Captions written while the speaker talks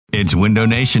It's Window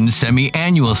Nation's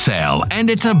semi-annual sale, and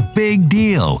it's a big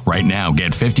deal. Right now,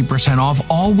 get 50% off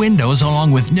all windows along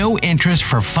with no interest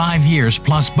for 5 years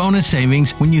plus bonus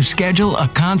savings when you schedule a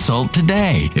consult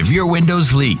today. If your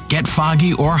windows leak, get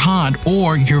foggy or hot,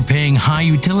 or you're paying high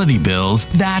utility bills,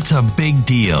 that's a big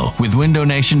deal. With Window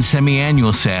Nation's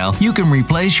semi-annual sale, you can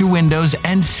replace your windows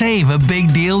and save a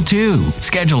big deal too.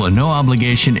 Schedule a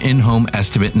no-obligation in-home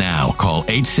estimate now. Call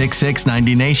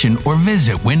 866-90NATION or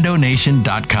visit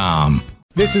windownation.com.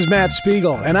 This is Matt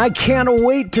Spiegel, and I can't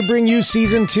wait to bring you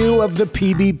Season 2 of the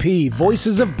PBP,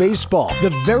 Voices of Baseball. The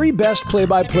very best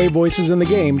play-by-play voices in the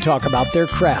game talk about their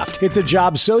craft. It's a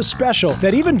job so special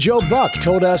that even Joe Buck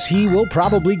told us he will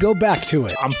probably go back to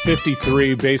it. I'm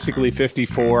 53, basically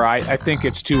 54. I think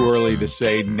it's too early to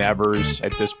say nevers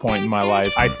at this point in my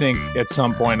life. I think at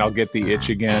some point I'll get the itch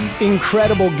again.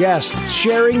 Incredible guests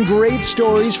sharing great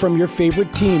stories from your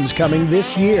favorite teams coming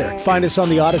this year. Find us on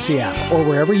the Odyssey app or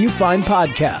wherever you find podcasts.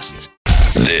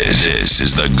 This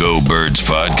is the Go Birds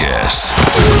Podcast.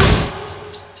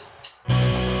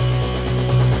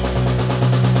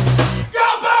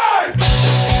 Go Birds!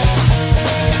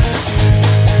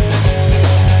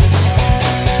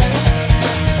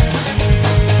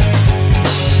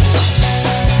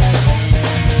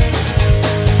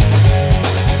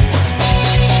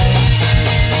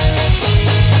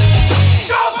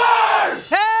 Go Birds!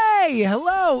 Hey,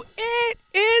 hello. It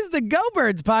is the Go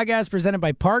Birds Podcast presented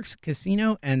by Parx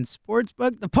Casino and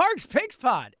Sportsbook. The Parx Picks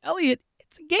Pod. Elliot,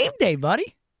 it's a game day,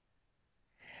 buddy.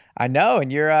 I know, and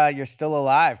you're still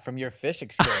alive from your fish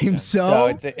excursion. So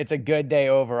it's a good day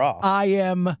overall. I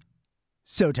am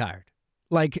so tired.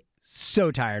 Like,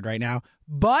 so tired right now.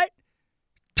 But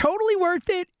totally worth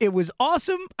it. It was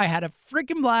awesome. I had a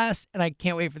freaking blast, and I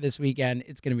can't wait for this weekend.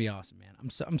 It's going to be awesome, man. I'm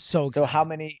so excited. So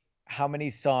how many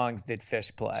songs did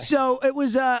Fish play? So it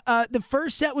was the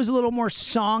first set was a little more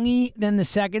songy than the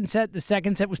second set. The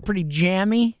second set was pretty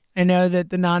jammy. I know that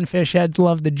the non-fish heads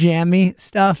love the jammy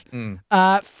stuff.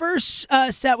 First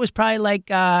set was probably like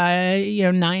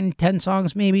 9-10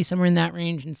 songs maybe, somewhere in that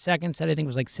range. And second set I think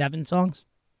was like 7 songs.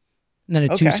 And then a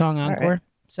 2-song encore. Right.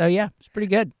 So yeah, it's pretty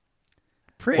good.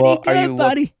 Pretty good,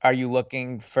 buddy. Are you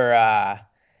looking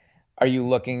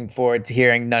forward to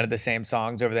hearing none of the same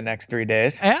songs over the next 3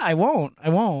 days? Yeah, I won't.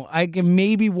 I can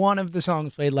maybe one of the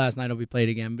songs played last night will be played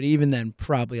again, but even then,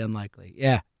 probably unlikely.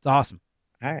 Yeah, it's awesome.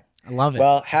 All right. I love it.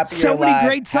 Well, happy so you're many alive.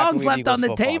 great songs Happy left Eagles on the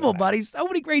football table, tonight. buddy. So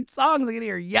many great songs. I'm going to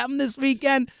hear Yem this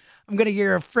weekend. I'm going to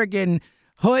hear a friggin'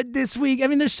 Hood this week. I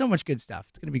mean, there's so much good stuff.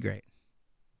 It's going to be great.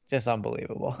 Just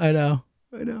unbelievable. I know.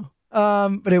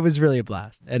 But it was really a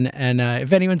blast. And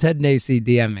if anyone's heading to AC,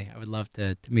 DM me. I would love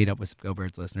to meet up with some Go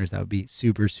Birds listeners. That would be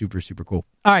super, super, super cool.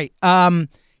 All right.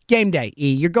 Game day,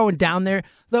 E. You're going down there.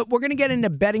 Look, we're going to get into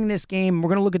betting this game. We're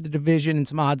going to look at the division and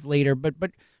some odds later. But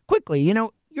quickly,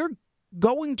 you're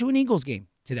going to an Eagles game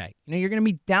today. You're going to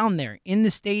be down there in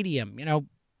the stadium.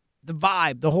 The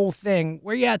vibe, the whole thing.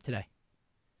 Where you at today?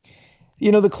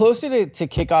 The closer to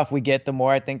kickoff we get, the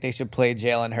more I think they should play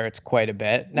Jalen Hurts quite a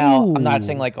bit. Now, I'm not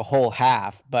saying like a whole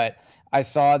half, but I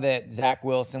saw that Zach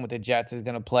Wilson with the Jets is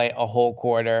going to play a whole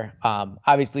quarter.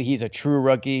 Obviously, he's a true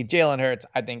rookie. Jalen Hurts,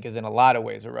 I think, is in a lot of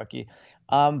ways a rookie.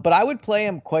 But I would play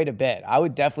him quite a bit. I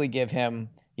would definitely give him,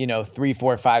 3,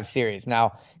 4, 5 series.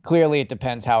 Now, clearly it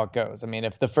depends how it goes. I mean,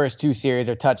 if the first 2 series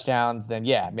are touchdowns, then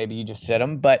yeah, maybe you just sit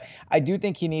him. But I do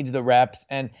think he needs the reps.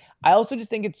 And I also just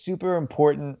think it's super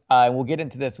important, and we'll get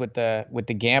into this with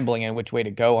the gambling and which way to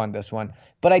go on this one.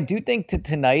 But I do think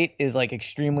tonight is like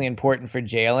extremely important for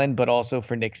Jalen, but also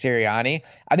for Nick Sirianni.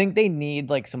 I think they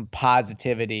need like some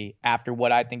positivity after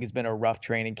what I think has been a rough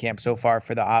training camp so far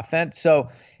for the offense. So,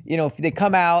 if they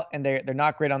come out and they're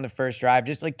not great on the first drive,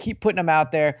 just like keep putting them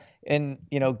out there and,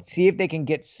 see if they can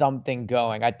get something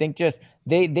going. I think just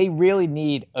they really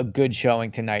need a good showing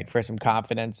tonight for some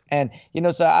confidence. And,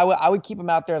 so I would keep him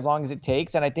out there as long as it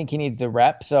takes. And I think he needs the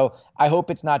rep. So I hope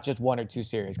it's not just 1 or 2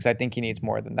 series because I think he needs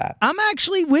more than that. I'm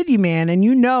actually with you, man. And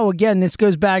again, this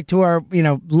goes back to our,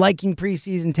 liking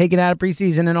preseason, taking out of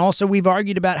preseason. And also we've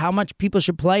argued about how much people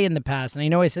should play in the past. And I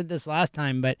know I said this last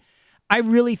time, but I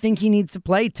really think he needs to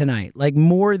play tonight, like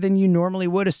more than you normally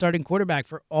would a starting quarterback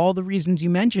for all the reasons you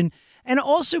mentioned. And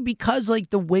also because like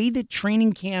the way that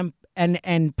training camp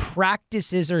and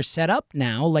practices are set up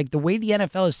now, like the way the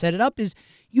NFL has set it up is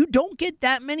you don't get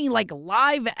that many like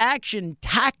live action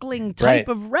tackling type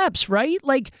of reps, right?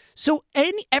 Like, so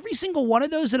every single one of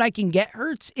those that I can get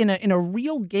Hurts in a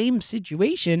real game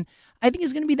situation, I think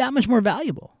is going to be that much more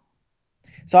valuable.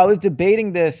 So I was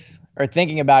debating this or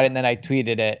thinking about it, and then I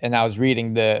tweeted it, and I was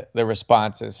reading the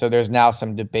responses. So there's now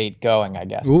some debate going, I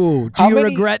guess. Ooh, do you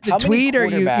regret the tweet, or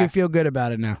you feel good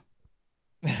about it now?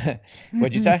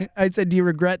 What'd you say? I said, do you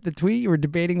regret the tweet? You were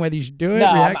debating whether you should do it? No,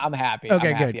 I'm happy. Okay,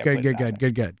 I'm happy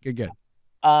good.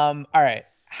 All right.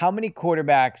 How many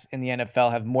quarterbacks in the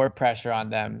NFL have more pressure on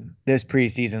them this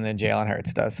preseason than Jalen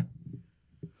Hurts does?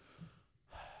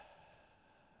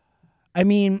 I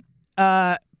mean,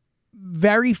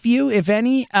 very few, if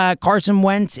any. Carson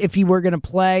Wentz, if he were going to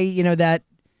play,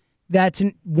 that's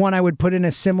one I would put in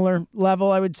a similar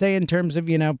level, I would say, in terms of,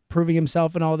 proving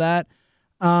himself and all that.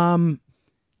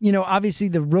 Obviously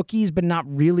the rookies, but not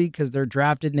really, because they're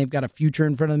drafted and they've got a future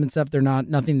in front of them and stuff.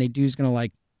 Nothing they do is going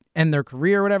to end their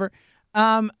career or whatever.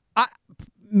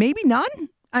 Maybe none.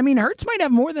 I mean, Hurts might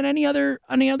have more than any other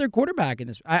quarterback in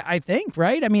this, I think,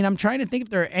 right? I mean, I'm trying to think if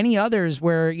there are any others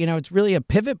where, it's really a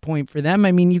pivot point for them.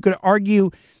 I mean, you could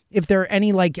argue if there are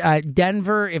any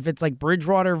Denver, if it's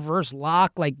Bridgewater versus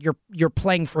Locke, you're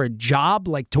playing for a job,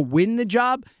 to win the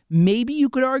job, maybe you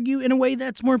could argue in a way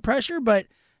that's more pressure, but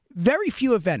very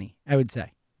few, if any, I would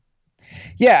say.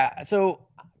 Yeah, so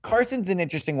Carson's an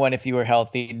interesting one if you were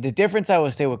healthy. The difference I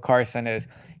would say with Carson is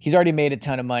he's already made a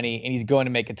ton of money and he's going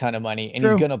to make a ton of money and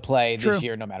he's going to play this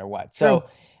year no matter what. So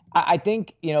I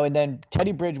think, and then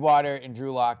Teddy Bridgewater and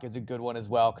Drew Lock is a good one as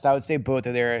well, because I would say both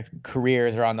of their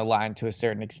careers are on the line to a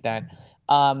certain extent.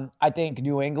 I think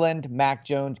New England, Mac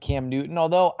Jones, Cam Newton,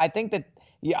 although I think that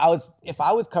if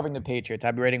I was covering the Patriots,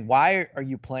 I'd be writing, why are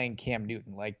you playing Cam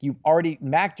Newton?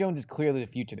 Mac Jones is clearly the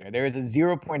future there. There is a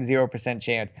 0.0%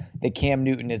 chance that Cam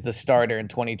Newton is the starter in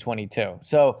 2022.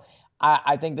 So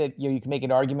I think that you can make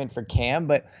an argument for Cam,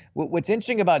 but what's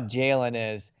interesting about Jalen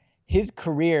is his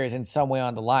career is in some way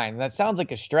on the line. That sounds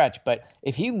like a stretch, but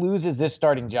if he loses this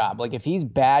starting job, if he's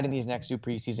bad in these next 2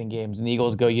 preseason games and the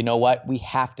Eagles go, you know what, we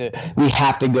have to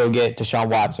go get Deshaun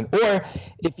Watson. Or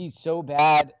if he's so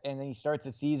bad and then he starts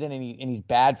the season and he's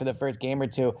bad for the first game or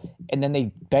two, and then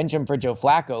they bench him for Joe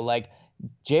Flacco,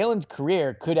 Jalen's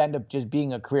career could end up just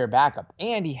being a career backup,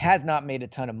 and he has not made a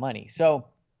ton of money. So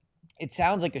it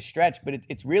sounds like a stretch, but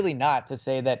it's really not to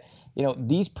say that,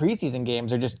 these preseason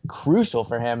games are just crucial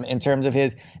for him in terms of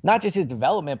not just his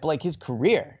development, but his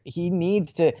career. He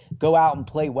needs to go out and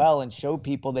play well and show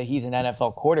people that he's an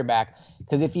NFL quarterback.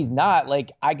 Because if he's not,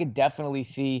 I could definitely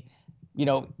see,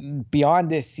 beyond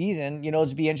this season, it'll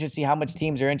just be interesting to see how much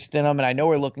teams are interested in him. And I know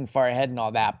we're looking far ahead and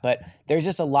all that, but there's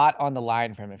just a lot on the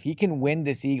line for him. If he can win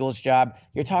this Eagles job,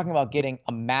 you're talking about getting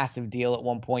a massive deal at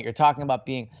one point. You're talking about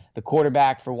being the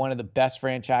quarterback for one of the best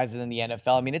franchises in the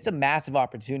NFL. I mean, it's a massive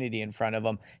opportunity in front of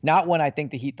him, not one I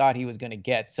think that he thought he was going to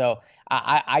get. So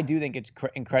I do think it's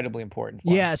incredibly important for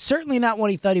him. Yeah, certainly not one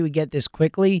he thought he would get this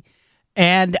quickly.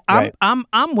 And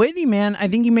I'm with you, man. I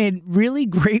think you made really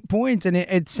great points, and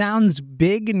it sounds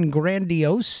big and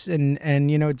grandiose, and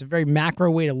it's a very macro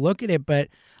way to look at it. But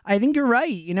I think you're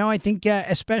right. I think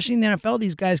especially in the NFL,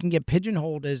 these guys can get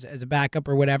pigeonholed as a backup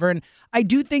or whatever. And I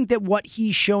do think that what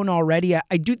he's shown already,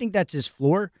 I do think that's his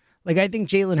floor. I think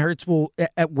Jalen Hurts will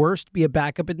at worst be a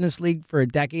backup in this league for a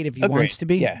decade if he wants to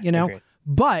be. Yeah,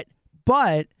 but.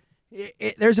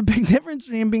 There's a big difference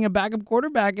between being a backup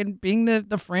quarterback and being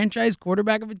the franchise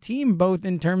quarterback of a team, both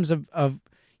in terms of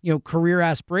career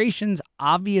aspirations,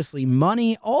 obviously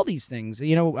money, all these things,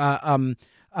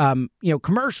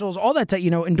 commercials, all that,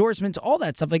 endorsements, all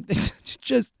that stuff. This,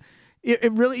 just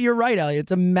it really, you're right, Elliot.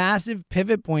 It's a massive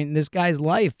pivot point in this guy's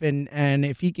life, and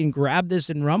if he can grab this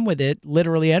and run with it,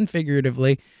 literally and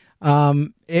figuratively.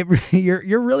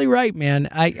 You're really right, man.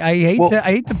 I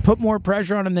hate to put more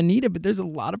pressure on him than needed, but there's a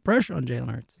lot of pressure on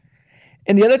Jalen Hurts.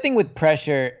 And the other thing with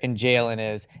pressure in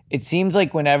Jalen is it seems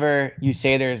like whenever you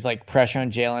say there's pressure on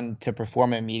Jalen to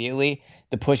perform immediately,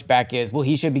 the pushback is, well,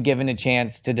 he should be given a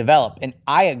chance to develop. And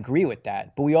I agree with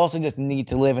that. But we also just need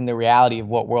to live in the reality of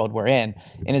what world we're in.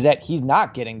 And is that he's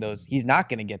not going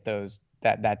to get those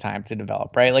that time to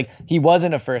develop, right? He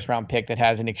wasn't a first round pick that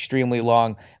has an extremely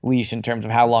long leash in terms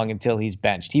of how long until he's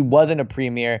benched. He wasn't a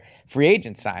premier free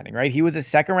agent signing, right? He was a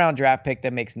second round draft pick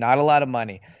that makes not a lot of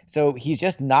money. So he's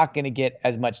just not going to get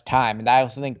as much time. And I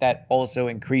also think that also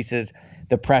increases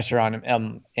the pressure on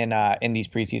him in these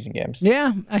preseason games.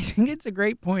 Yeah, I think it's a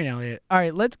great point, Elliot. All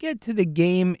right, let's get to the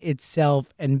game itself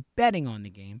and betting on the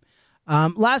game.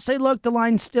 Last I looked, the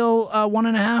line's still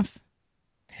 1.5.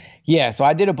 Yeah, so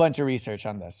I did a bunch of research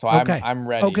on this, so I'm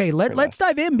ready. Okay, let's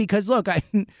dive in because look,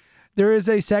 there is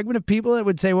a segment of people that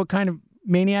would say, "What kind of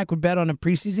maniac would bet on a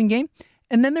preseason game?"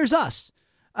 And then there's us.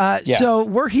 Yes. So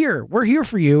we're here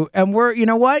for you, and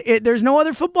there's no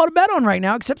other football to bet on right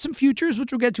now except some futures,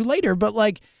 which we'll get to later.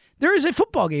 But there is a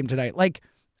football game tonight.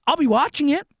 I'll be watching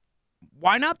it.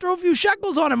 Why not throw a few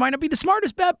shekels on it? Might not be the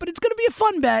smartest bet, but it's going to be a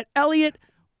fun bet. Elliot,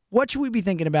 what should we be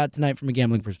thinking about tonight from a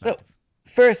gambling perspective?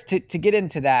 First, to get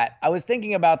into that, I was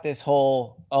thinking about this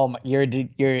whole, you're a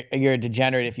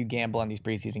degenerate if you gamble on these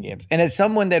preseason games. And as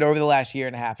someone that over the last year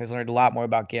and a half has learned a lot more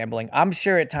about gambling, I'm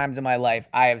sure at times in my life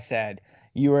I have said,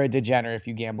 you are a degenerate if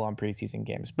you gamble on preseason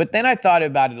games. But then I thought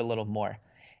about it a little more.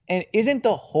 And isn't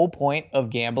the whole point of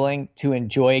gambling to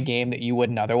enjoy a game that you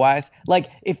wouldn't otherwise? Like,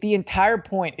 if the entire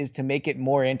point is to make it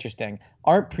more interesting,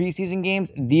 aren't preseason games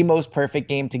the most perfect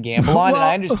game to gamble on? And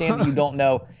I understand that you don't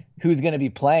know who's going to be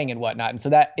playing and whatnot. And so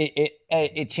that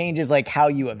it changes like how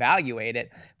you evaluate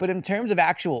it. But in terms of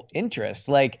actual interest,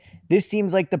 like this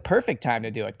seems like the perfect time to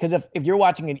do it. Because if you're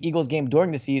watching an Eagles game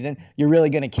during the season, you're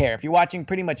really going to care. If you're watching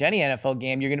pretty much any NFL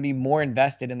game, you're going to be more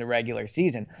invested in the regular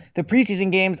season. The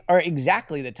preseason games are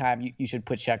exactly the time you should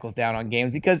put shekels down on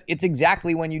games because it's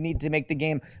exactly when you need to make the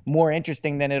game more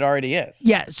interesting than it already is.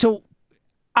 Yeah, so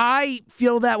I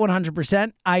feel that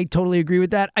 100%. I totally agree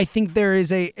with that. I think there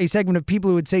is a segment of people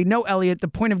who would say, no, Elliot, the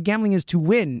point of gambling is to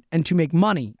win and to make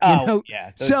money.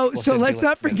 Yeah. So let's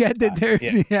not forget that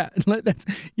there's,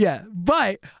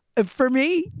 But for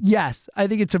me, yes, I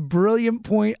think it's a brilliant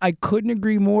point. I couldn't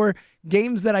agree more.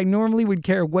 Games that I normally would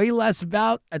care way less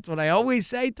about. That's what I always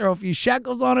say. Throw a few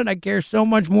shekels on it. I care so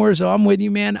much more. So I'm with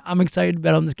you, man. I'm excited to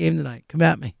bet on this game tonight. Come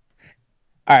at me.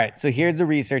 All right. So here's the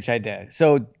research I did.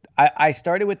 So I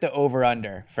started with the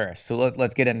over-under first, so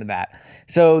let's get into that.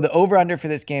 So the over-under for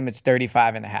this game is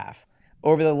 35.5.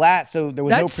 Over the last, so there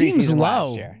was no preseason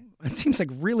last year. That seems like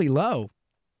really low.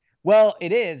 Well,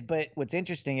 it is, but what's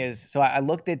interesting is, so I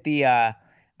looked at the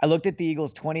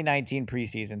Eagles 2019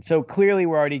 preseason. So clearly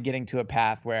we're already getting to a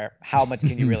path where how much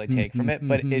can you really take from it?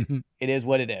 But it is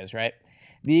what it is, right?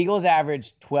 The Eagles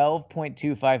averaged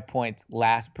 12.25 points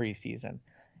last preseason.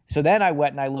 So then I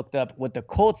went and I looked up what the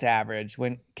Colts averaged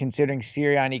when considering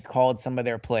Sirianni called some of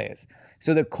their plays.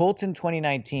 So the Colts in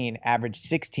 2019 averaged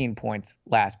 16 points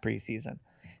last preseason.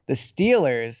 The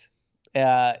Steelers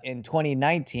in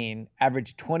 2019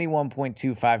 averaged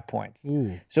 21.25 points.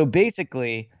 Ooh. So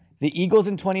basically, the Eagles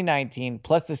in 2019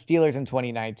 plus the Steelers in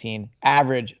 2019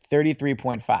 averaged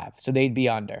 33.5. So they'd be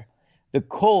under. The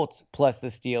Colts plus the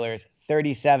Steelers,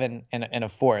 37 and a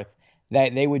fourth,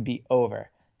 that they would be over.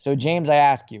 So, James, I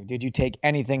ask you, did you take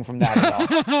anything from that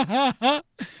at all?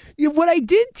 What I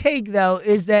did take, though,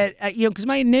 is that, because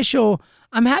my initial,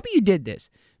 I'm happy you did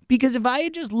this. Because if I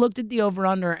had just looked at the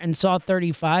over-under and saw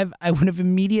 35, I would have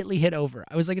immediately hit over.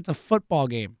 I was like, it's a football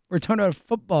game. We're talking about a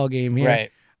football game here.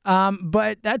 Right.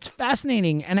 But that's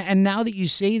fascinating. And now that you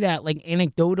say that, like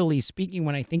anecdotally speaking,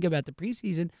 when I think about the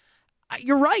preseason,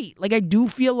 you're right. Like I do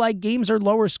feel like games are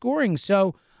lower scoring.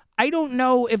 So I don't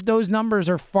know if those numbers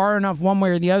are far enough one way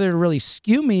or the other to really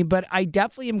skew me, but I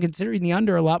definitely am considering the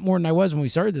under a lot more than I was when we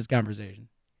started this conversation.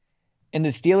 And the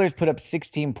Steelers put up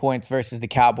 16 points versus the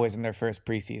Cowboys in their first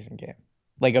preseason game,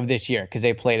 like of this year, because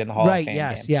they played in the Hall of Fame game.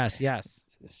 Yes.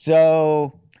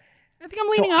 So I think I'm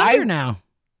leaning under now.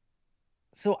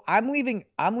 So I'm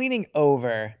leaning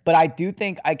over, but I do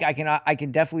think I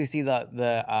can definitely see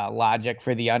the logic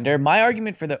for the under. My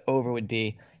argument for the over would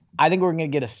be, I think we're going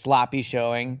to get a sloppy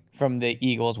showing from the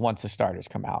Eagles once the starters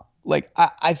come out. Like,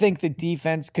 I think the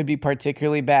defense could be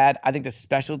particularly bad. I think the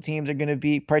special teams are going to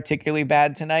be particularly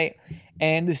bad tonight.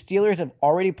 And the Steelers have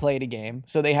already played a game,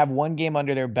 so they have one game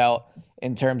under their belt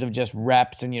in terms of just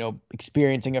reps and,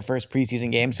 experiencing a first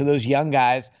preseason game. So those young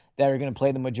guys that are going to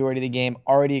play the majority of the game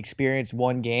already experienced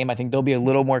one game. I think they'll be a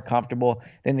little more comfortable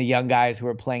than the young guys who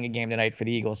are playing a game tonight for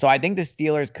the Eagles. So I think the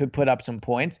Steelers could put up some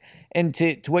points. And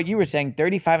to what you were saying,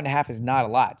 35.5 is not a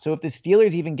lot. So if the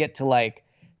Steelers even get to like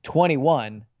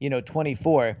 21,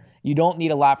 24, you don't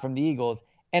need a lot from the Eagles.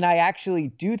 And I actually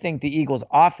do think the Eagles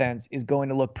offense is going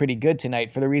to look pretty good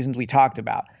tonight for the reasons we talked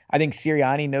about. I think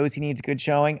Sirianni knows he needs good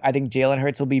showing. I think Jalen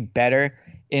Hurts will be better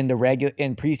in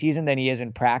preseason than he is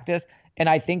in practice. And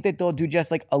I think that they'll do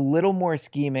just like a little more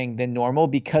scheming than normal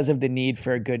because of the need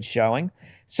for a good showing.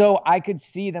 So I could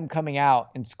see them coming out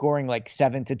and scoring like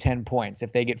 7 to 10 points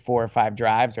if they get 4 or 5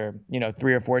 drives or,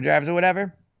 3 or 4 drives or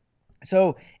whatever.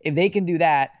 So if they can do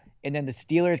that, and then the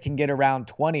Steelers can get around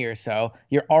 20 or so,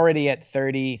 you're already at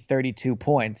 30, 32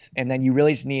 points. And then you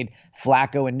really just need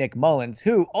Flacco and Nick Mullins,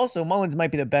 who also Mullins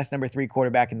might be the best number 3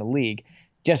 quarterback in the league.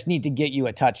 Just need to get you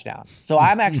a touchdown. So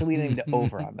I'm actually leaning to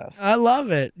over on this. I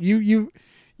love it. You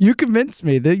convinced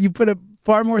me that you put a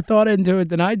far more thought into it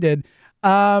than I did.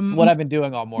 It's what I've been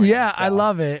doing all morning. Yeah, so. I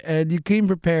love it. And you came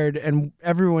prepared, and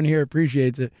everyone here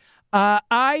appreciates it.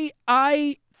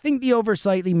 I think the over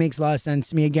slightly makes a lot of sense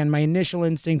to me. Again, my initial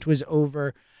instinct was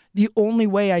over. The only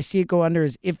way I see it go under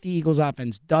is if the Eagles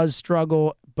offense does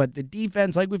struggle, but the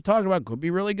defense, like we've talked about, could be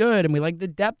really good, and we like the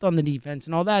depth on the defense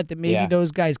and all that maybe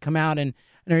those guys come out and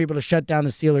are able to shut down the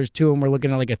Steelers too, and we're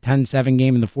looking at like a 10-7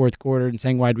 game in the fourth quarter and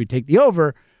saying, why'd we take the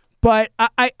over? But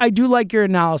I do like your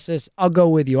analysis. I'll go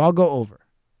with you. I'll go over.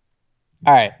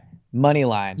 All right. Money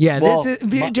line. Yeah, well, this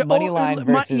is money line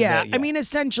versus I mean,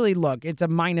 essentially, look, it's a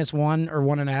 -1 or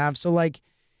 1.5. So, like,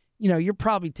 you're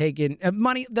probably taking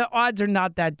money. The odds are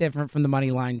not that different from the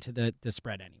money line to the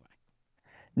spread anyway.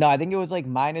 No, I think it was like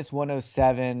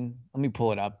 -107. Let me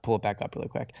pull it back up really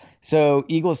quick. So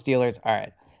Eagles Steelers. All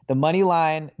right. The money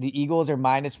line, the Eagles are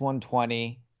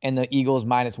 -120 and the Eagles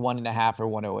 -1.5 or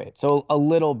 108. So a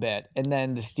little bit. And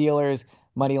then the Steelers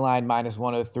money line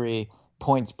 -103.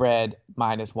 Point spread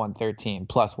 -113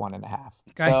 plus 1.5.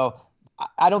 Okay. So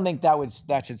I don't think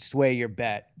that should sway your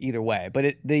bet either way.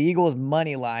 But the Eagles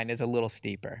money line is a little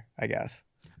steeper, I guess.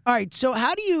 All right. So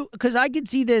how do you? Because I could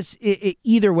see this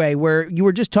either way. Where you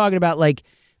were just talking about like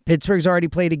Pittsburgh's already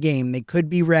played a game, they could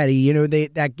be ready.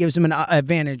 That gives them an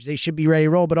advantage. They should be ready to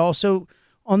roll. But also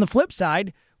on the flip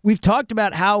side, we've talked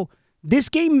about how this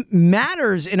game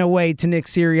matters in a way to Nick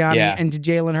Sirianni and to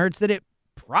Jalen Hurts that it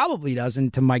probably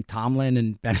doesn't to Mike Tomlin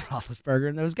and Ben Roethlisberger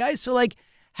and those guys. So, like,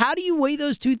 how do you weigh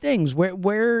those two things?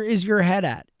 Where is your head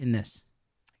at in this?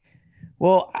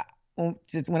 Well,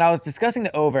 just when I was discussing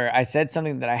the over, I said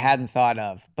something that I hadn't thought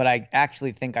of, but I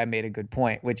actually think I made a good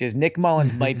point, which is Nick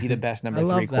Mullins might be the best number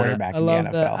 3 quarterback in the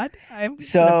NFL. I'm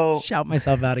gonna shout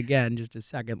myself out again just a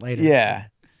second later. Yeah.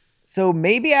 So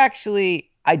maybe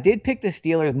actually I did pick the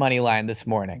Steelers money line this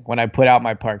morning when I put out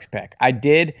my Parx pick. I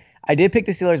did pick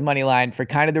the Steelers money line for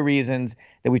kind of the reasons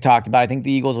that we talked about. I think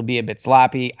the Eagles will be a bit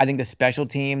sloppy. I think the special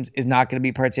teams is not going to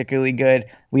be particularly good.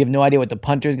 We have no idea what the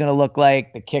punter is going to look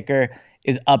like. The kicker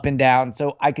is up and down.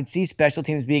 So I could see special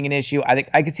teams being an issue. I think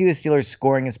I could see the Steelers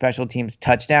scoring a special teams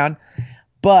touchdown.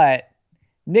 But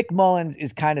Nick Mullins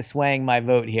is kind of swaying my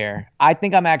vote here. I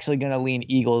think I'm actually going to lean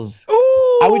Eagles. Ooh.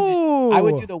 I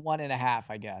would do the 1.5,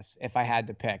 I guess, if I had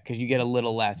to pick, because you get a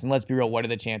little less. And let's be real, what are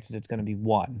the chances it's going to be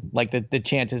 1? Like the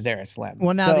chances there are slim.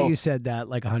 Well, now that you said that,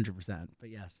 like 100%, but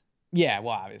yes. Yeah,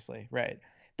 well, obviously, right.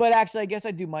 But actually, I guess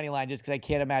I'd do money line just because I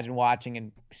can't imagine watching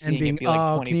and seeing it be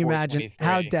like 24, can you imagine 23.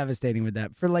 how devastating would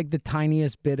that? For like the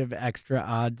tiniest bit of extra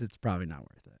odds, it's probably not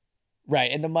worth it.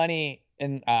 Right, and the money,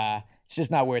 and it's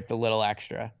just not worth the little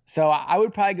extra. So I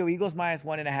would probably go Eagles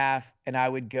 -1.5, and I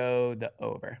would go the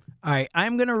over. All right,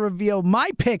 I'm going to reveal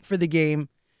my pick for the game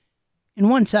in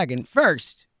 1 second.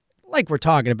 First, like we're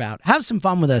talking about, have some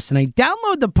fun with us tonight.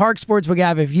 Download the Parx Sportsbook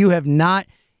app if you have not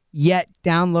yet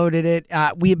downloaded it.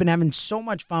 We have been having so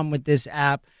much fun with this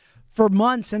app for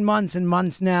months and months and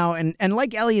months now. And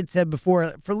like Elliot said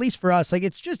before, for at least for us, like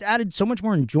it's just added so much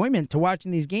more enjoyment to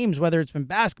watching these games, whether it's been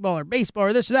basketball or baseball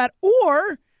or this or that,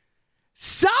 or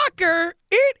soccer.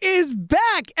 It is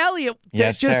back. Elliot,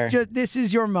 yes, sir. This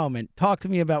is your moment. Talk to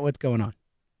me about what's going on.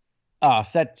 Oh,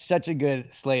 such a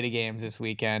good slate of games this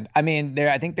weekend. I mean,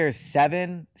 I think there's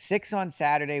 6 on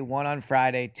Saturday, 1 on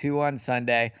Friday, 2 on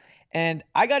Sunday. And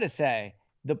I got to say,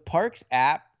 the Parx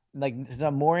app, like,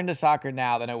 I'm more into soccer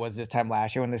now than I was this time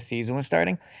last year when the season was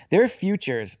starting. Their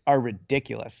futures are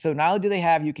ridiculous. So not only do they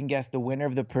have, you can guess the winner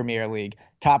of the Premier League,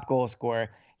 top goal scorer.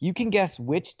 You can guess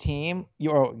which team,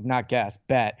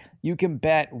 bet. You can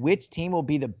bet which team will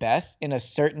be the best in a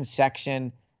certain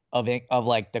section of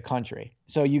like the country.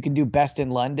 So you can do best in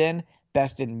London,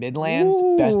 best in Midlands,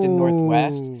 best in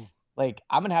Northwest. Like,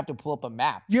 I'm gonna have to pull up a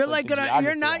map. You're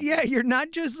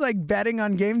not just like betting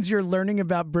on games. You're learning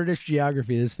about British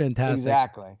geography. This is fantastic.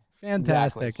 Exactly.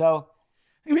 Fantastic. Exactly. So,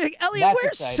 I mean, like, Elliot,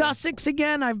 where's Sussex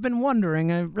again? I've been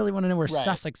wondering. I really want to know where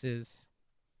Sussex is.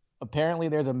 Apparently,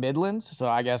 there's a Midlands, so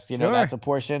I guess that's a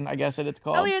portion. I guess that it's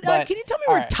called. Elliot, can you tell me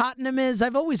where Tottenham is?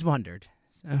 I've always wondered.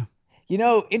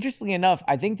 So, interestingly enough,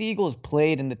 I think the Eagles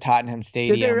played in the Tottenham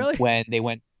Stadium when they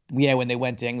went. Yeah, when they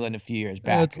went to England a few years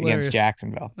back against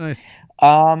Jacksonville. Nice.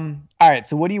 All right,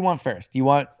 so what do you want first? Do you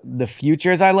want the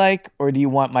futures I like, or do you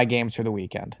want my games for the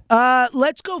weekend?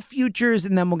 Let's go futures,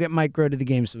 and then we'll get micro to the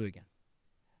games for the weekend.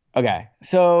 Okay,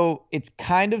 so it's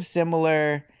kind of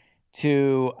similar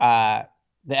to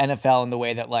the NFL in the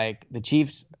way that, like, the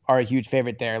Chiefs are a huge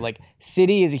favorite there. Like,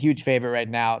 City is a huge favorite right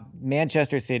now.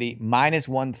 Manchester City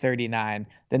 -139.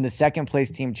 Then the second place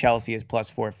team, Chelsea, is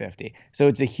 +450. So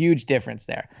it's a huge difference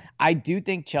there. I do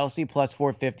think Chelsea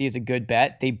 +450 is a good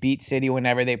bet. They beat City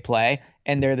whenever they play,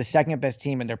 and they're the second best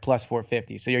team, and they're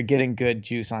 +450. So you're getting good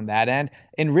juice on that end.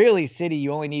 And really, City,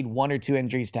 you only need 1 or 2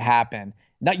 injuries to happen,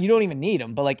 You don't even need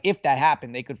them, but like if that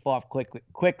happened, they could fall off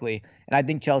quickly. And I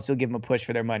think Chelsea will give them a push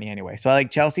for their money anyway. So I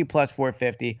like Chelsea plus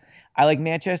 450. I like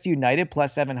Manchester United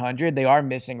plus 700. They are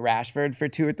missing Rashford for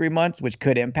 2 or 3 months, which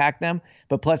could impact them.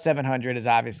 But plus 700 is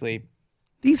obviously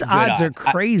these odds are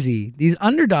crazy. These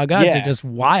underdog odds are just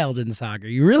wild in soccer.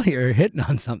 You really are hitting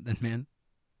on something, man.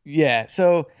 Yeah.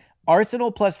 So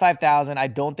Arsenal plus 5,000. I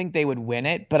don't think they would win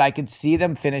it, but I could see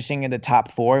them finishing in the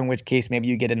top 4, in which case maybe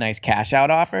you get a nice cash out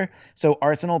offer. So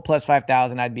Arsenal plus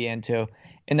 5,000 I'd be into.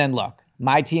 And then look,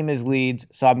 my team is Leeds,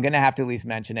 so I'm going to have to at least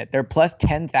mention it. They're plus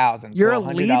 10,000. You're so a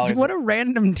Leeds? What a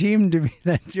random team to be.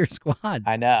 That's your squad.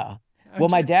 I know. Okay. Well,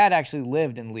 my dad actually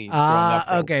lived in Leeds growing up.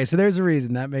 Okay, so there's a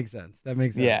reason. That makes sense.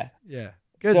 Yeah.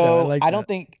 Good, so I don't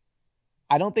think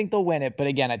they'll win it, but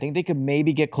again, I think they could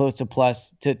maybe get close to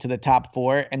the top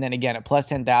 4. And then again, at plus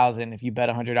 10,000, if you bet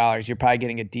 $100, you're probably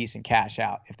getting a decent cash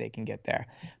out if they can get there.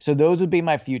 So those would be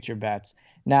my future bets.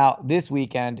 Now, this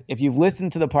weekend, if you've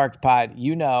listened to the Parx pod,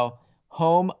 you know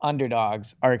home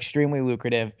underdogs are extremely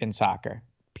lucrative in soccer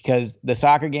because the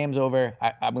soccer game's over.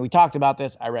 I mean, we talked about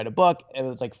this. I read a book. It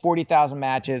was like 40,000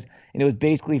 matches, and it was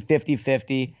basically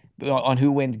 50-50 on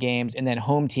who wins games. And then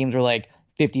home teams were like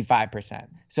 55%.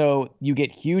 So you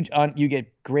get you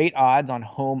get great odds on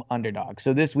home underdogs.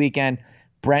 So this weekend,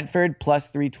 Brentford plus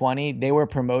 320. They were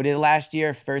promoted last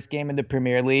year, first game in the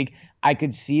Premier League. I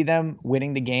could see them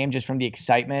winning the game just from the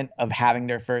excitement of having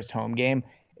their first home game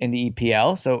in the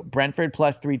EPL. So Brentford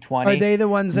plus 320. Are they the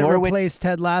ones that replaced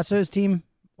Ted Lasso's team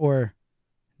or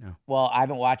no? Well, I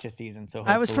haven't watched a season, so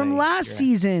I was from last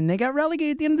season. They got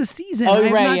relegated at the end of the season. Oh,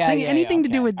 I'm right. not saying anything to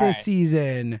do with this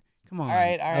season. Come on, all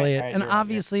right, Elliot. All right, and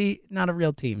obviously not a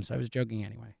real team, so I was joking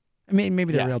anyway. I mean,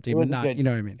 maybe they're a real team, but not. You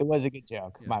know what I mean? It was a good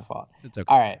joke. Yeah. My fault. It's okay.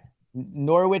 All right.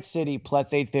 Norwich City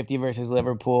plus 850 versus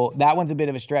Liverpool. That one's a bit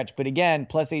of a stretch, but again,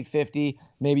 plus 850.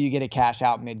 Maybe you get a cash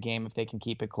out mid-game if they can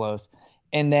keep it close.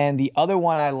 And then the other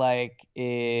one I like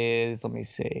is, let me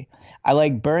see. I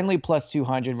like Burnley plus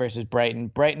 200 versus Brighton.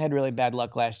 Brighton had really bad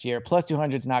luck last year. Plus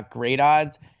 200 is not great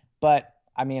odds, but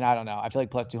I mean, I don't know. I feel like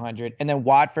plus 200. And then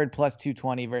Watford plus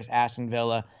 220 versus Aston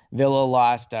Villa. Villa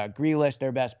lost Grealish,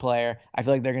 their best player. I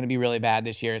feel like they're going to be really bad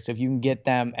this year. So if you can get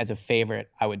them as a favorite,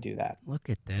 I would do that. Look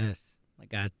at this.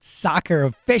 Like a soccer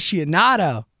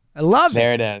aficionado. I love it.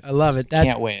 There it is. I love it.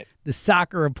 Can't wait. The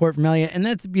soccer report from Elliot. And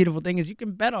that's the beautiful thing is you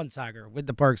can bet on soccer with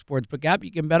the Parx Sportsbook app.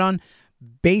 You can bet on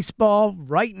baseball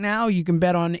right now. You can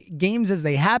bet on games as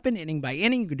they happen, inning by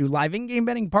inning. You can do live in-game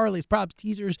betting, parlays, props,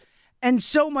 teasers, and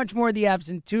so much more. The app's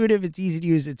intuitive. It's easy to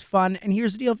use. It's fun. And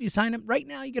here's the deal. If you sign up right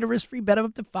now, you get a risk-free bet of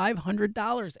up to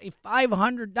 $500. A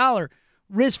 $500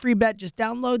 risk-free bet. Just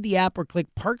download the app or click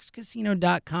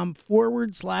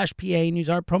parxcasino.com/PA and use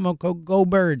our promo code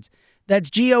GOBIRDS. That's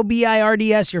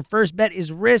GOBIRDS. Your first bet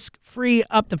is risk-free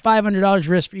up to $500.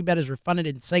 Risk-free bet is refunded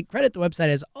in site credit. The website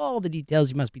has all the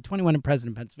details. You must be 21 and present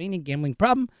in Pennsylvania. Gambling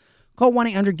problem? Call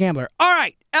 1-800-GAMBLER. All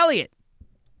right, Elliot.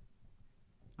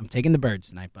 I'm taking the Birds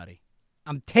tonight, buddy.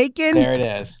 I'm taking there it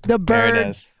is. The Birds. There it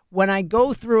is. When I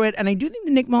go through it, and I do think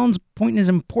the Nick Mullins point is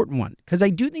an important one, because I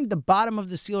do think the bottom of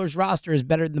the Steelers roster is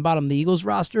better than the bottom of the Eagles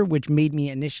roster, which made me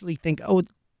initially think,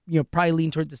 probably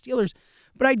lean towards the Steelers.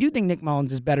 But I do think Nick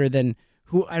Mullins is better than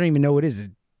who I don't even know who it is.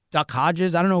 Duck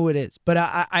Hodges? I don't know who it is. But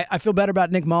I feel better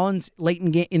about Nick Mullins late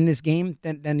in this game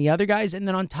than the other guys. And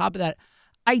then on top of that,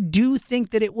 I do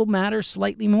think that it will matter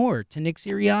slightly more to Nick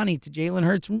Sirianni, to Jalen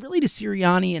Hurts, and really to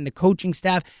Sirianni and the coaching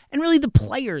staff, and really the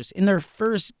players in their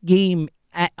first game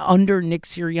under Nick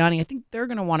Sirianni. I think they're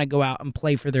going to want to go out and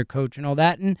play for their coach and all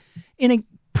that. And in a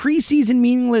preseason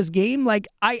meaningless game, like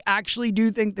I actually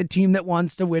do think the team that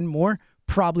wants to win more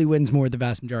probably wins more the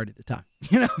vast majority of the time.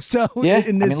 So yeah,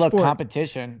 in this sport,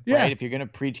 competition, right? If you're gonna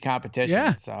preach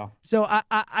competition, so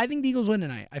I think the Eagles win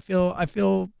tonight. I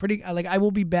feel pretty like I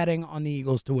will be betting on the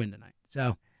Eagles to win tonight.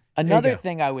 So another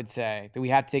thing I would say that we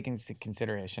have to take into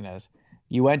consideration is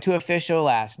you went to a fish show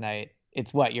last night.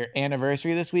 It's your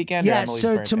anniversary this weekend? Yeah.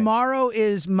 So birthday? Tomorrow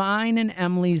is mine and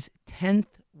Emily's 10th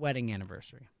wedding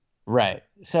anniversary. Right.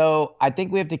 So I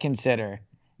think we have to consider.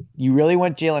 You really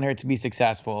want Jalen Hurts to be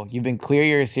successful. You've been clear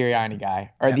you're a Sirianni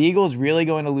guy. Are the Eagles really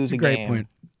going to lose a game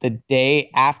the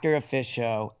day after a fish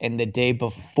show and the day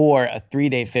before a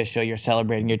 3-day fish show you're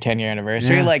celebrating your 10-year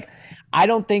anniversary? Yeah. I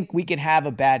don't think we can have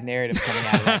a bad narrative coming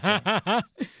out of that game.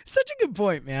 Such a good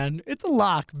point, man. It's a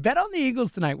lock. Bet on the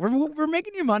Eagles tonight. We're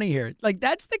making you money here.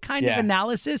 That's the kind of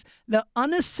analysis, the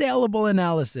unassailable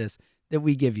analysis that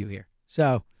we give you here.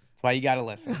 So that's why you got to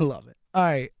listen. I love it. All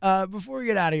right. Before we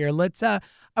get out of here, let's.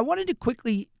 I wanted to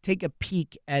quickly take a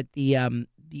peek at the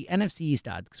the NFC East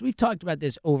odds, because we've talked about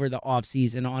this over the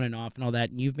offseason, on and off and all that,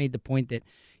 and you've made the point that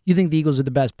you think the Eagles are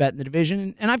the best bet in the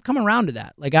division, and I've come around to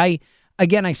that. Like, I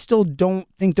still don't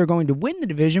think they're going to win the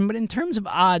division, but in terms of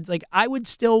odds, like, I would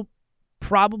still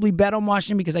probably bet on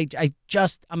Washington because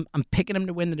I'm picking them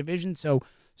to win the division, so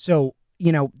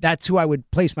that's who I would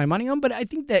place my money on. But I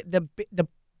think that the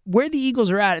where the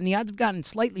Eagles are at, and the odds have gotten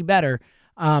slightly better,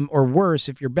 or worse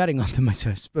if you're betting on them, I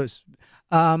suppose.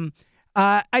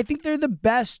 I think they're the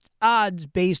best odds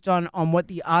based on what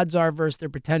the odds are versus their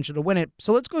potential to win it.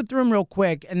 So let's go through them real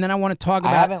quick, and then I want to talk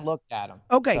about... I haven't looked at them.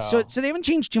 Okay, so they haven't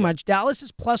changed too much. Dallas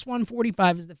is plus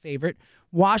 145 as the favorite.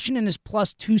 Washington is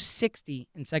plus 260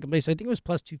 in second place. I think it was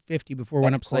plus 250 before it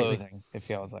went up slightly. Closing, it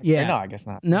feels like. Yeah. Or no, I guess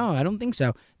not. No, I don't think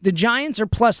so. The Giants are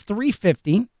plus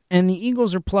 350, and the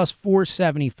Eagles are plus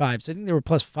 475. So I think they were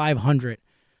plus 500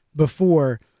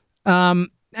 before. The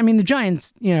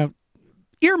Giants,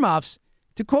 earmuffs,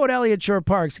 to quote Elliott Shore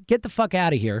Parks, get the fuck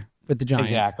out of here with the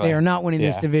Giants. Exactly. They are not winning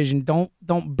this division. Don't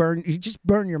burn. You just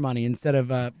burn your money instead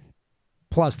of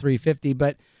plus 350.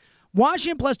 But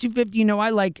Washington plus 250, I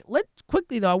like. Let's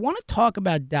quickly, though, I want to talk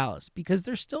about Dallas because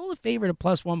they're still the favorite at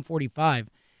plus 145.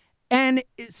 And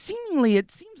it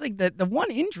seems like the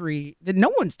one injury that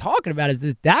no one's talking about is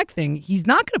this Dak thing. He's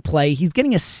not going to play. He's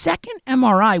getting a second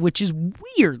MRI, which is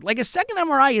weird. Like, a second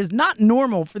MRI is not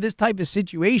normal for this type of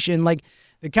situation. Like,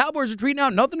 the Cowboys are tweeting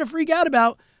out, nothing to freak out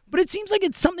about. But it seems like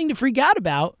it's something to freak out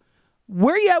about.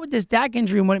 Where are you at with this Dak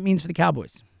injury and what it means for the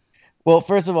Cowboys? Well,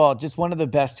 first of all, just one of the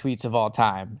best tweets of all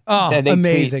time. Oh,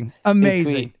 amazing.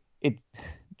 Amazing. It's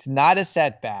not a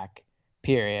setback,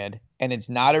 period. And it's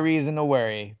not a reason to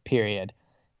worry, period.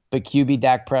 But QB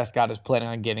Dak Prescott is planning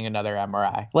on getting another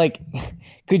MRI. Like,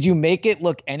 could you make it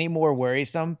look any more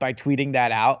worrisome by tweeting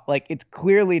that out? Like, it's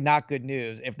clearly not good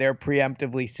news if they're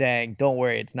preemptively saying, don't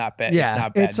worry, it's not bad. Yeah, it's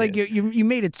not bad it's like news. you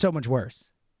made it so much worse.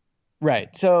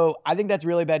 Right. So I think that's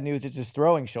really bad news. It's his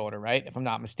throwing shoulder, right? If I'm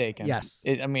not mistaken. Yes.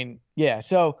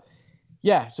 So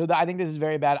I think this is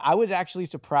very bad. I was actually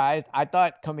surprised. I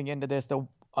thought coming into this,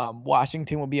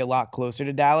 Washington would be a lot closer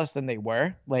to Dallas than they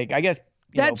were. Like, I guess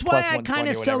that's why I kind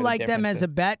of still the like them as a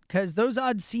bet, because those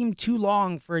odds seem too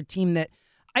long for a team that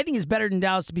I think is better than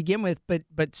Dallas to begin with, but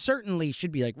certainly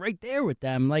should be like right there with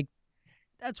them. Like,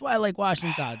 that's why I like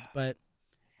Washington's odds. But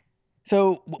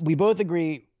so we both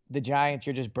agree the Giants,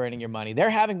 you're just burning your money. They're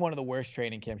having one of the worst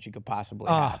training camps you could possibly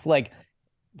have. Like,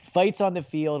 fights on the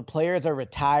field, players are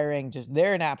retiring,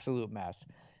 they're an absolute mess.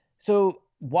 So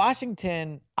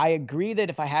Washington, I agree that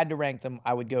if I had to rank them,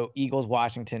 I would go Eagles,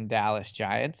 Washington, Dallas,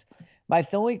 Giants. My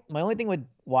only thing with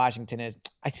Washington is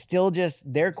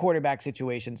their quarterback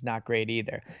situation's not great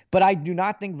either. But I do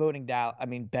not think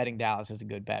betting Dallas is a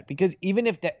good bet, because even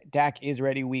if Dak is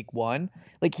ready week 1,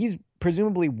 like, he's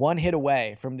presumably one hit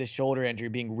away from this shoulder injury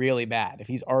being really bad if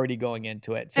he's already going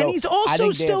into it. So and he's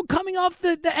also still coming off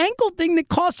the ankle thing that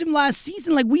cost him last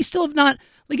season. Like, we still have not,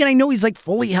 like, and I know he's like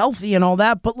fully healthy and all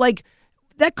that, but like,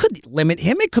 that could limit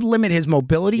him. It could limit his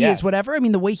mobility, his whatever. I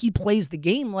mean, the way he plays the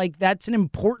game, like, that's an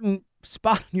important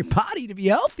spot on your body to be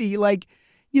healthy. Like,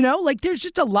 there's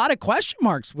just a lot of question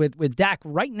marks with Dak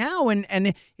right now.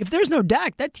 And if there's no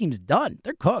Dak, that team's done.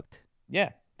 They're cooked. Yeah,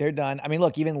 they're done. I mean,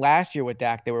 look, even last year with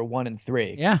Dak, they were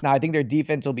 1-3. Yeah. Now I think their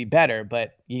defense will be better,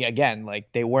 but again,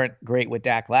 like, they weren't great with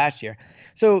Dak last year.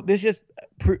 So this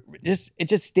it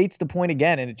just states the point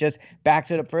again, and it just backs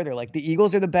it up further. Like, the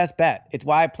Eagles are the best bet. It's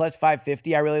why plus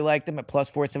 550, I really like them. At plus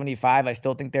 475, I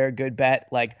still think they're a good bet.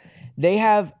 Like, they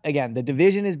have, again, the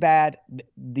division is bad.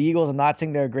 The Eagles, I'm not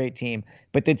saying they're a great team,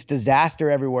 but it's disaster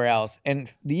everywhere else.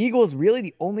 And the Eagles, really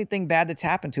the only thing bad that's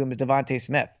happened to them is Devontae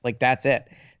Smith. Like, that's it.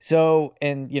 So,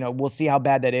 and we'll see how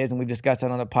bad that is, and we've discussed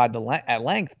that on the pod at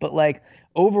length. But like,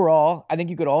 overall, I think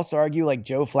you could also argue like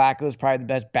Joe Flacco is probably the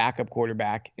best backup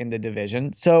quarterback in the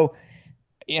division. So,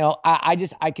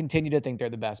 I continue to think they're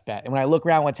the best bet. And when I look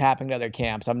around what's happening to other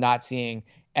camps, I'm not seeing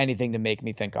anything to make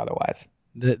me think otherwise.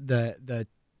 The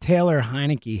Taylor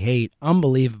Heineke hate,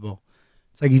 unbelievable.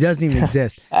 It's like he doesn't even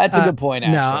exist. That's a good point,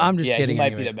 actually. No, I'm just kidding. He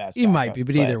might be the best. He might be,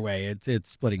 but either way, it's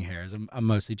splitting hairs. I'm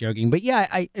mostly joking. But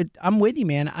yeah, I'm with you,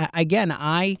 man. I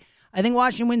think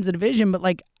Washington wins the division, but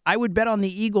like, I would bet on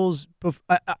the Eagles.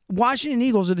 Washington and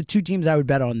Eagles are the two teams I would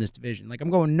bet on in this division. Like,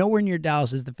 I'm going nowhere near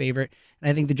Dallas as the favorite,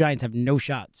 and I think the Giants have no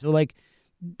shot. So like,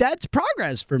 that's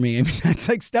progress for me. I mean, that's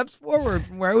like steps forward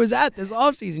from where I was at this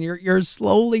offseason. You're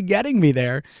slowly getting me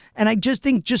there. And I just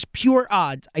think, just pure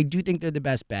odds, I do think they're the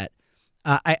best bet.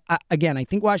 I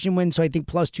think Washington wins, so I think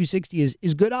plus 260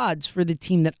 is good odds for the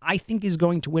team that I think is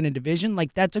going to win a division.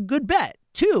 Like, that's a good bet,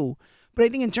 too. But I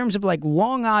think in terms of like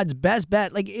long odds, best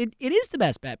bet, like it is the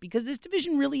best bet because this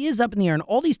division really is up in the air and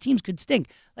all these teams could stink.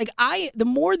 Like the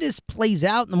more this plays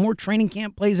out and the more training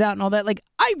camp plays out and all that, like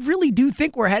I really do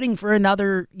think we're heading for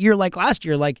another year like last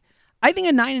year. Like I think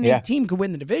a 9-8 team could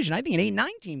win the division. I think an 8-9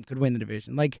 team could win the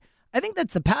division. Like I think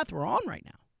that's the path we're on right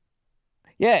now.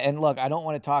 Yeah, and look, I don't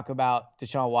want to talk about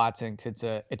Deshaun Watson because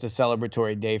it's a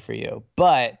celebratory day for you,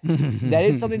 but that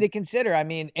is something to consider. I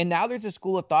mean, and now there's a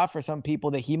school of thought for some people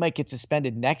that he might get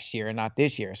suspended next year and not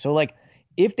this year. So, like,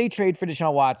 if they trade for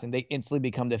Deshaun Watson, they instantly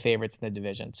become the favorites in the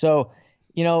division. So,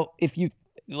 you know, if you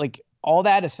like all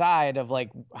that aside of like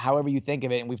however you think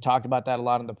of it, and we've talked about that a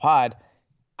lot on the pod.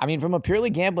 I mean, from a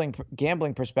purely gambling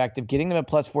perspective, getting them at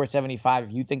plus 475,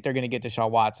 if you think they're going to get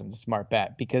Deshaun Watson, is a smart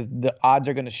bet because the odds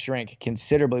are going to shrink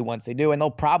considerably once they do, and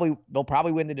they'll probably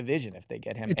win the division if they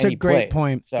get him. It's a great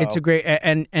point. So, it's a great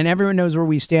and everyone knows where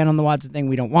we stand on the Watson thing.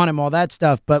 We don't want him, all that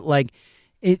stuff, but like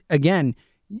it again,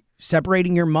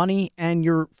 separating your money and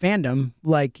your fandom.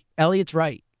 Like Elliot's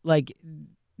right. Like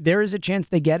there is a chance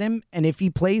they get him, and if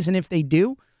he plays, and if they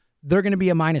do, they're going to be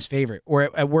a minus favorite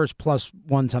or at worst plus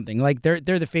one something. Like they're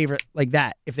the favorite like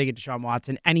that if they get Deshaun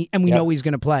Watson and we know he's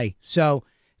going to play. So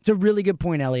it's a really good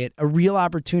point, Elliot. A real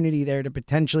opportunity there to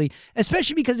potentially,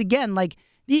 especially because again, like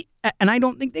and I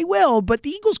don't think they will, but the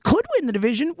Eagles could win the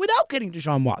division without getting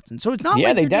Deshaun Watson. So it's not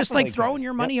like you're just like throwing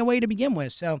your money away to begin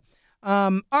with. So,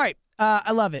 all right.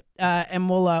 I love it. And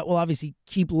we'll obviously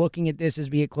keep looking at this as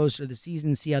we get closer to the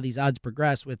season, see how these odds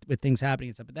progress with things happening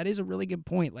and stuff. But that is a really good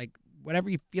point. Like,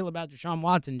 whatever you feel about Deshaun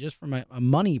Watson, just from a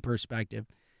money perspective,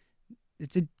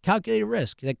 it's a calculated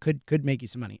risk that could make you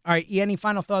some money. All right, any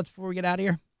final thoughts before we get out of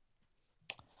here?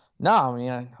 No, I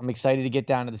mean, I'm excited to get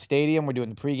down to the stadium. We're doing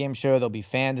the pregame show. There'll be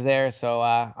fans there. So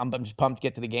I'm just pumped to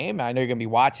get to the game. I know you're going to be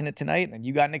watching it tonight, and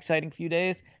you got an exciting few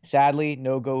days. Sadly,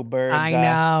 no Go Birds. I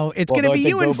know. It's going to be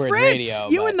you and Fritz. Radio,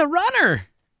 you and the runner.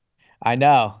 I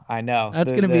know. That's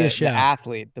going to be a show.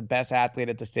 The best athlete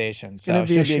at the station. So it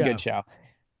should be a good show.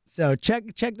 So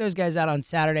check those guys out on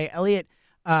Saturday. Elliot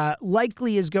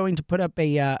likely is going to put up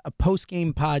a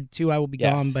post-game pod, too. I will be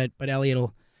gone, but Elliot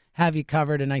will have you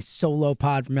covered. A nice solo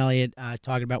pod from Elliot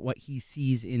talking about what he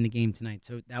sees in the game tonight.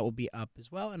 So that will be up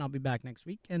as well, and I'll be back next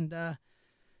week. And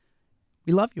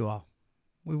we love you all.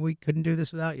 We couldn't do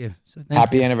this without you. So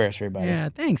happy anniversary, buddy. Yeah,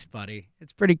 thanks, buddy.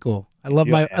 It's pretty cool. I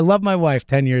love my wife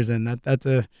 10 years in. That's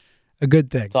a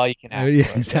good thing. That's all you can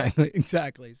ask for.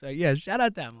 Exactly. So, yeah, shout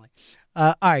out to Emily.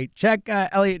 All right, check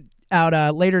Elliot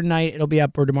out later tonight. It'll be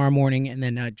up for tomorrow morning, and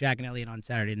then Jack and Elliot on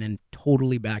Saturday, and then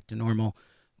totally back to normal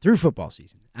through football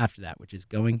season after that, which is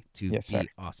going to be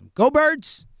awesome. Go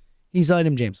Birds! He's Elliot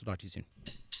M. James. We'll talk to you soon.